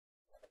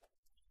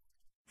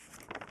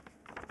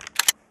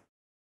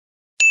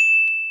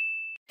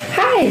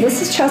this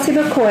is Chelsea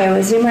McCoy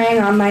with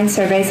Zoomerang Online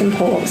Surveys and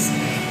Polls.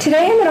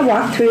 Today I'm going to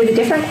walk through the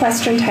different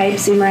question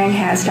types Zoomerang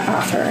has to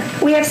offer.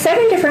 We have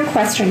 7 different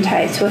question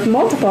types with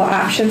multiple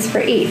options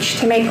for each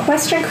to make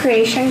question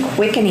creation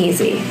quick and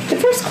easy. The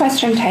first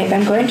question type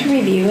I'm going to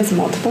review is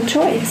multiple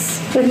choice.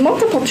 With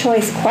multiple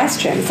choice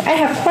questions, I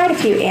have quite a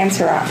few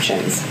answer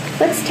options.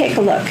 Let's take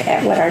a look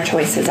at what our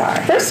choices are.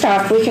 First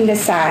off, we can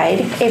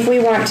decide if we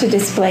want to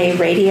display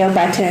radio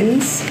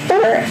buttons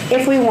or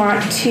if we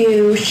want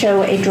to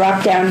show a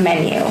drop-down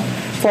menu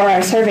for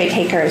our survey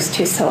takers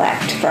to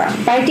select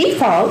from. By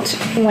default,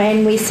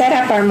 when we set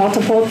up our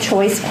multiple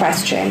choice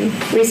question,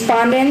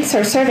 respondents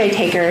or survey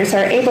takers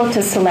are able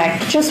to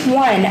select just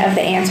one of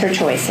the answer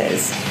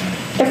choices.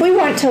 If we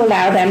want to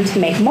allow them to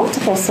make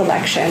multiple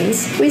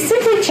selections, we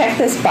simply check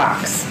this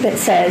box that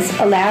says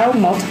Allow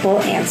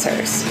Multiple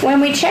Answers. When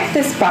we check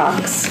this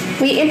box,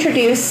 we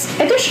introduce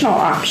additional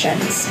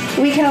options.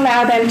 We can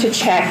allow them to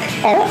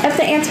check all of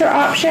the answer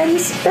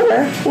options,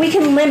 or we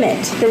can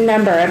limit the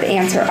number of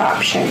answer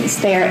options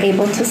they are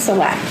able to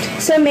select.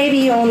 So maybe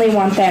you only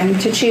want them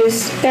to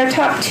choose their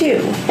top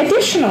 2.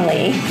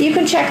 Additionally, you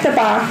can check the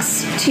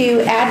box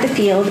to add the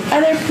field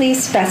Other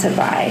Please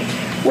Specify,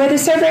 where the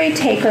survey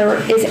taker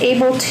is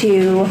able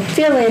to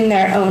fill in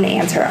their own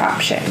answer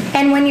option.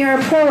 And when you're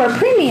a Pro or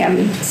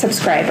Premium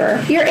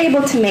subscriber, you're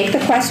able to make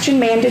the question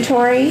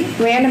mandatory,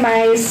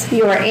 randomize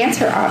your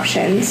answer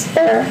options,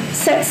 or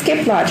set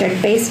skip logic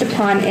based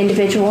upon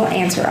individual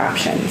answer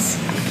options.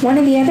 One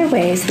of the other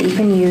ways that you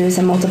can use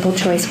a multiple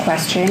choice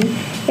question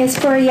is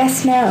for a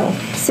yes/no.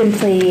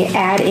 Simply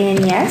add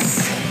in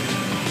yes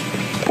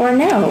or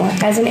no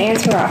as an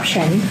answer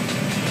option,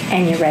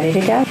 and you're ready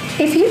to go.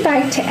 If you'd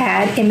like to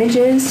add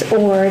images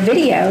or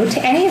video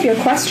to any of your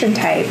question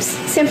types,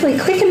 simply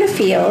click in the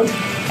field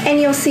and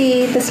you'll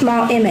see the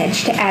small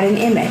image to add an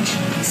image.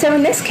 So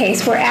in this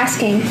case, we're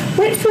asking,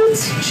 what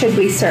foods should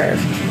we serve?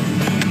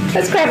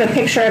 Let's grab a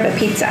picture of a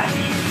pizza.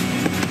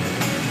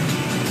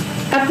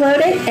 Upload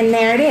it, and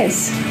there it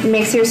is. It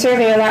makes your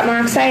survey a lot more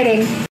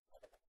exciting.